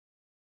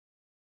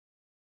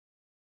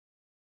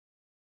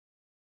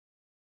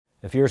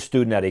If you're a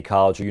student at a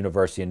college or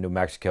university in New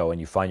Mexico and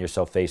you find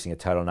yourself facing a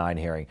Title IX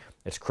hearing,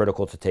 it's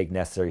critical to take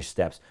necessary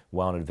steps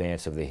well in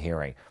advance of the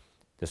hearing.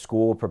 The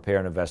school will prepare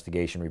an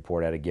investigation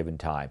report at a given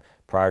time.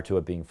 Prior to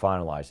it being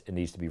finalized, it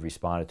needs to be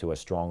responded to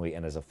as strongly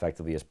and as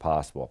effectively as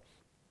possible.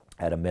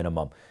 At a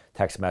minimum,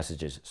 text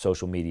messages,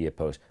 social media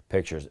posts,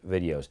 pictures,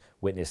 videos,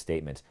 witness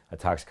statements, a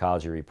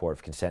toxicology report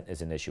if consent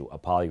is an issue, a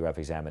polygraph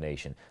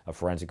examination, a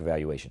forensic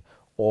evaluation,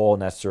 all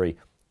necessary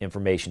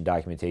information,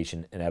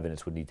 documentation, and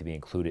evidence would need to be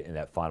included in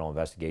that final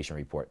investigation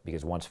report,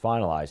 because once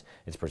finalized,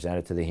 it's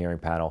presented to the hearing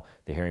panel.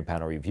 The hearing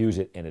panel reviews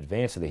it in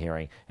advance of the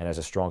hearing and has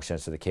a strong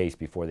sense of the case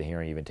before the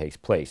hearing even takes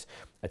place.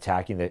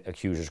 Attacking the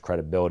accuser's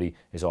credibility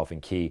is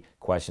often key.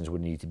 Questions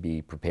would need to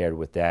be prepared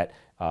with that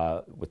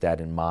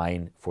in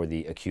mind for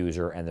the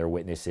accuser and their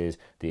witnesses.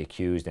 The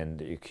accused and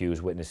the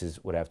accused witnesses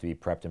would have to be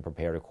prepped and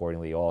prepared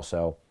accordingly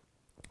also.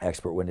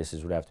 Expert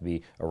witnesses would have to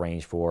be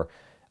arranged for.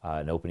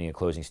 An opening and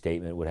closing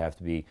statement would have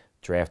to be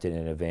drafted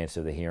in advance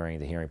of the hearing.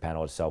 The hearing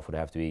panel itself would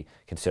have to be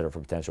considered for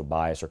potential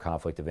bias or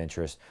conflict of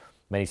interest.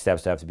 Many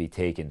steps have to be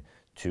taken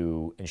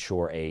to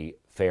ensure a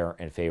fair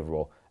and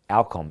favorable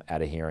outcome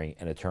at a hearing.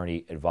 An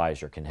attorney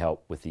advisor can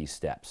help with these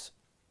steps.